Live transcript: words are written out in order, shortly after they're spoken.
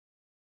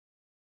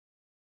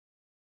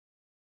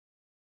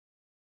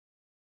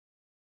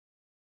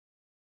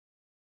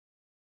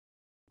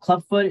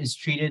Clubfoot is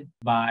treated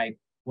by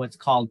what's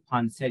called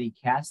Ponseti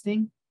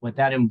casting. What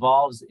that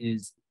involves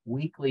is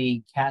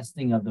weekly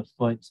casting of the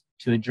foot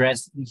to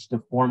address each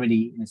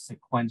deformity in a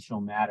sequential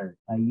manner.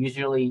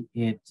 Usually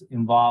it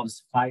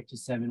involves 5 to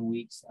 7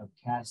 weeks of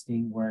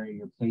casting where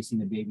you're placing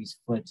the baby's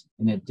foot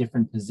in a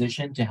different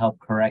position to help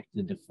correct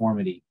the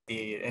deformity.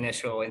 The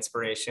initial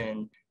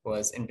inspiration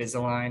was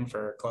Invisalign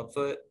for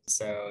Clubfoot.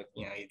 So,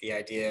 the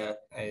idea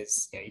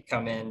is, you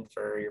come in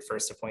for your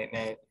first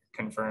appointment,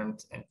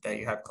 confirmed that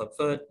you have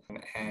clubfoot,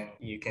 and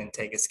you can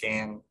take a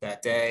scan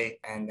that day,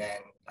 and then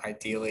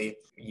ideally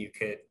you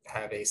could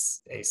have a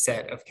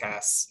set of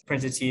casts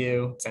printed to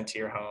you, sent to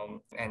your home,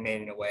 and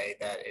made in a way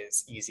that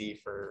is easy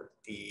for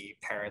the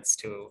parents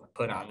to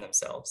put on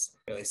themselves,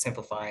 really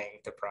simplifying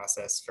the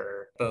process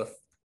for both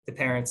the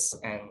parents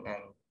and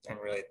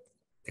really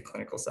the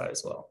clinical side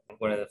as well.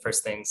 One of the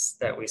first things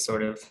that we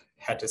sort of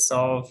had to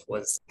solve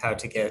was how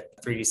to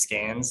get 3D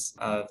scans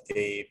of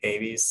the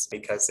babies,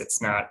 because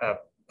it's not a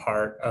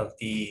part of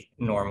the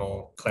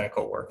normal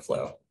clinical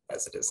workflow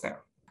as it is now.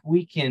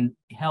 We can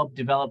help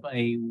develop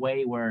a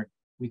way where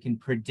we can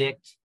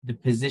predict the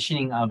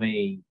positioning of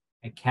a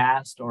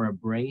cast or a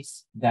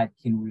brace that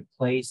can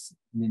replace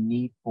the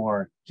need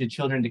for the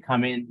children to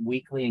come in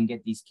weekly and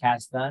get these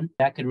casts done.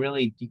 That could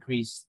really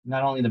decrease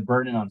not only the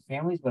burden on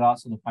families, but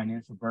also the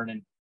financial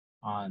burden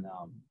on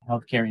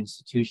healthcare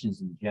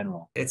institutions in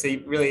general. It's a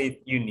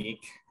really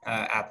unique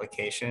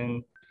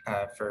application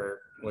for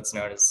what's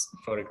known as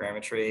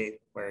photogrammetry,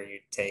 where you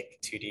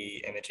take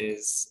 2D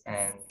images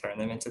and turn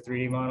them into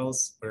 3D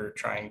models. We're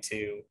trying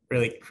to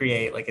really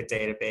create like a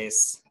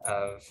database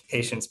of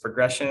patients'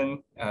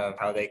 progression, of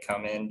how they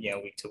come in,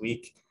 week to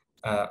week,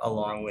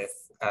 along with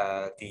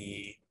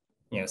the,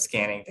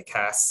 scanning the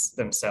casts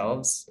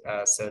themselves,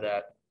 so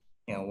that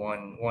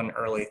one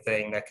early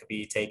thing that could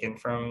be taken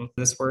from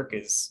this work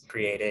is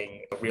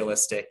creating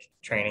realistic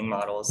training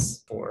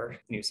models for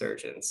new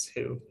surgeons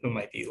who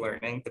might be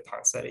learning the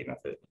Ponseti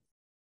method.